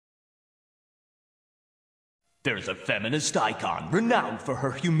There's a feminist icon renowned for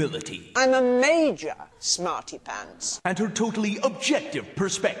her humility. I'm a major smarty pants. And her totally objective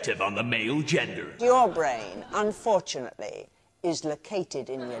perspective on the male gender. Your brain, unfortunately, is located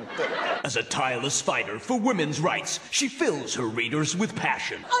in your dick. As a tireless fighter for women's rights, she fills her readers with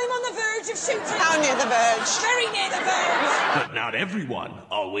passion. I'm on the verge of shooting. How near the verge? Very near the verge. But not everyone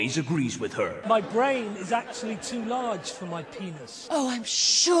always agrees with her. My brain is actually too large for my penis. Oh, I'm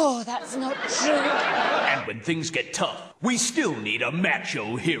sure that's not true. And when things get tough, we still need a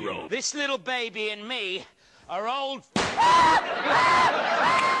macho hero. This little baby and me are old.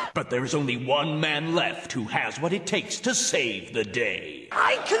 But there's only one man left who has what it takes to save the day.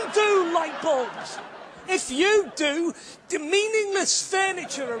 I can do light bulbs. If you do, the meaningless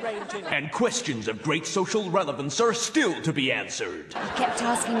furniture arranging. And questions of great social relevance are still to be answered. He kept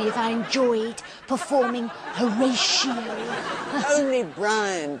asking me if I enjoyed performing Horatio. Only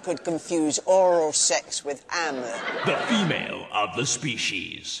Brian could confuse oral sex with hammer. The female of the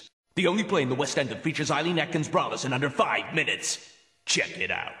species. The only play in the West End that features Eileen Atkins Braless in under 5 minutes. Check it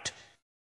out.